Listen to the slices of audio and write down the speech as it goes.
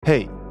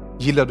Hej!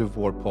 Gillar du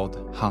vår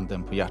podd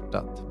Handen på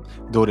hjärtat?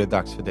 Då är det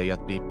dags för dig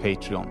att bli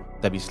Patreon,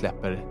 där vi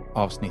släpper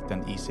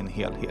avsnitten i sin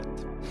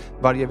helhet.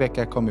 Varje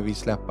vecka kommer vi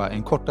släppa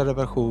en kortare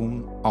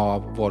version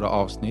av våra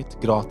avsnitt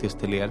gratis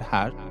till er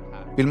här.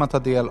 Vill man ta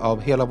del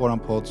av hela våran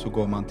podd så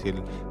går man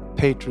till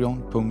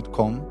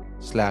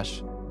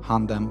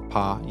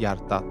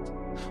patreon.com/handenpahjärtat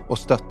och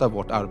stöttar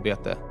vårt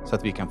arbete så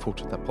att vi kan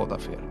fortsätta podda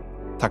för er.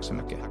 Tack så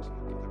mycket!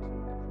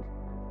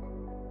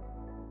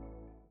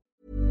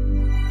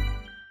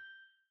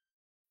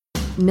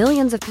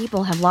 Millions of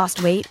people have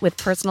lost weight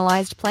with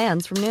personalized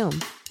plans from Noom.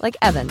 Like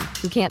Evan,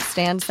 who can't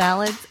stand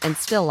salads and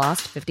still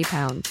lost 50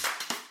 pounds.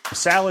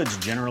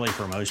 Salads generally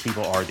for most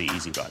people are the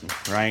easy button,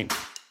 right?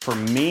 For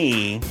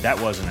me,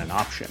 that wasn't an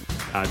option.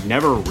 I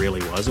never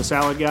really was a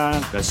salad guy.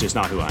 That's just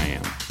not who I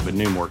am. But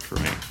Noom worked for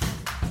me.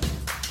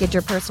 Get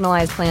your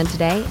personalized plan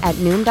today at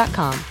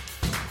Noom.com.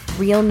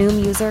 Real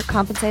Noom user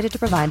compensated to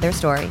provide their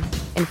story.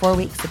 In 4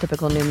 weeks, the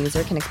typical Noom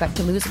user can expect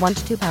to lose 1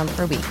 to 2 pounds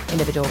per week.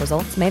 Individual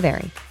results may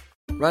vary.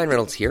 Ryan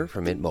Reynolds here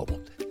from Mint Mobile.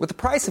 With the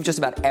price of just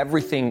about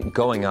everything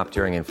going up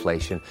during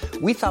inflation,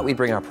 we thought we'd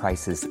bring our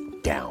prices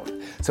down.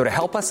 So to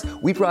help us,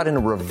 we brought in a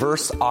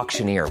reverse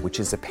auctioneer, which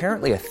is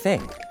apparently a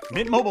thing.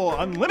 Mint Mobile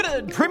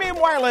Unlimited Premium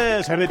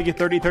Wireless. How to get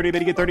 30, 30, bit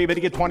to get 30, bit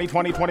to get 20,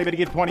 20, 20, bit to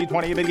get 20,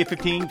 20, bit to get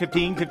 15,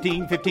 15,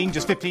 15, 15,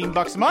 just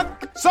 $15 a month?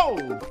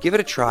 Sold! Give it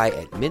a try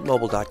at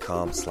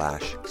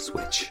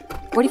mintmobile.com/switch.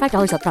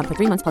 $45 up front for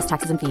 3 months plus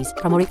taxes and fees.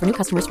 Promo rate for new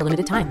customers for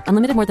limited time.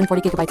 Unlimited more than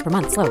 40 gigabytes per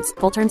month. Slows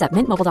full terms at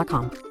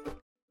mintmobile.com.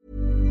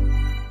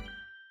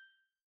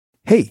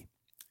 Hej!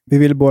 Vi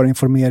vill bara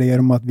informera er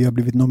om att vi har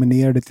blivit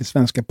nominerade till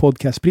Svenska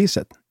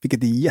podcastpriset,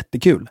 vilket är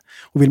jättekul.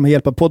 Och vill man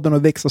hjälpa podden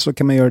att växa så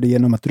kan man göra det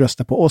genom att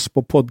rösta på oss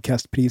på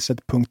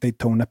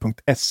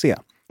podcastpriset.daytona.se.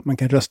 Man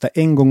kan rösta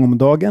en gång om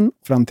dagen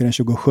fram till den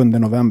 27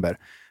 november.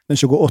 Den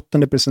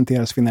 28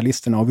 presenteras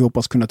finalisterna och vi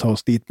hoppas kunna ta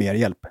oss dit med er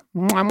hjälp.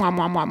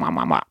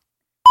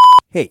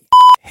 Hej!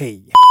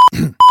 Hej!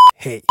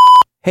 Hej!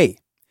 Hej!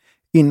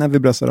 Innan vi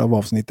bröstar av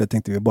avsnittet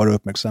tänkte vi bara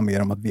uppmärksamma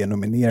er om att vi är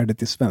nominerade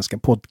till Svenska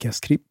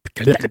podcastklipp.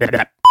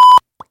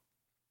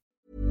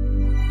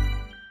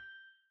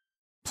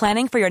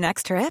 Planning for your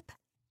next trip?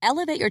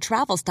 Elevate your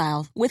travel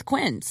style with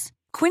Quince.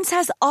 Quince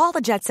has all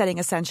the jet-setting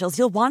essentials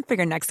you'll want for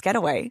your next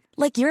getaway,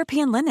 like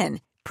European linen,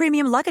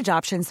 premium luggage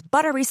options,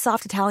 buttery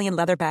soft Italian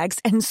leather bags,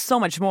 and so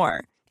much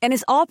more. And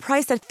is all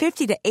priced at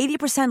 50 to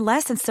 80%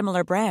 less than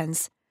similar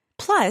brands.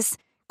 Plus,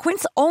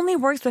 Quince only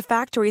works with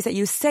factories that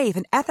use safe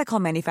and ethical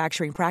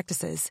manufacturing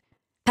practices.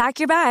 Pack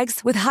your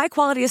bags with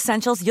high-quality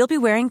essentials you'll be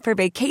wearing for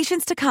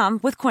vacations to come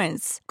with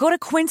Quince. Go to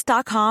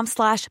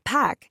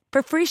quince.com/pack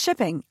for free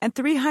shipping and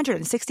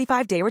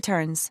 365-day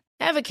returns.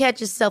 Ever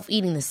catch yourself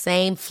eating the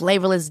same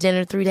flavorless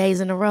dinner 3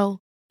 days in a row?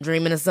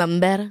 Dreaming of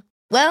something better?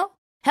 Well,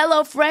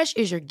 HelloFresh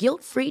is your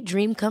guilt-free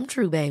dream come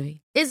true,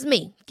 baby. It's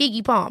me,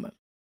 Keke Palmer.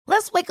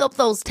 Let's wake up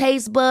those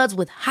taste buds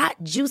with hot,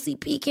 juicy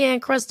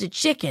pecan-crusted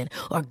chicken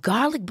or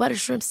garlic butter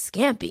shrimp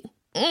scampi.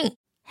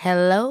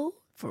 Hello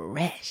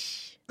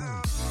Fresh.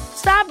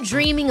 Stop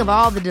dreaming of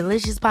all the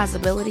delicious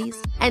possibilities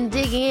and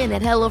dig in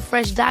at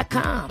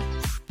HelloFresh.com.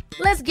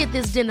 Let's get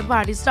this dinner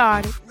party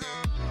started.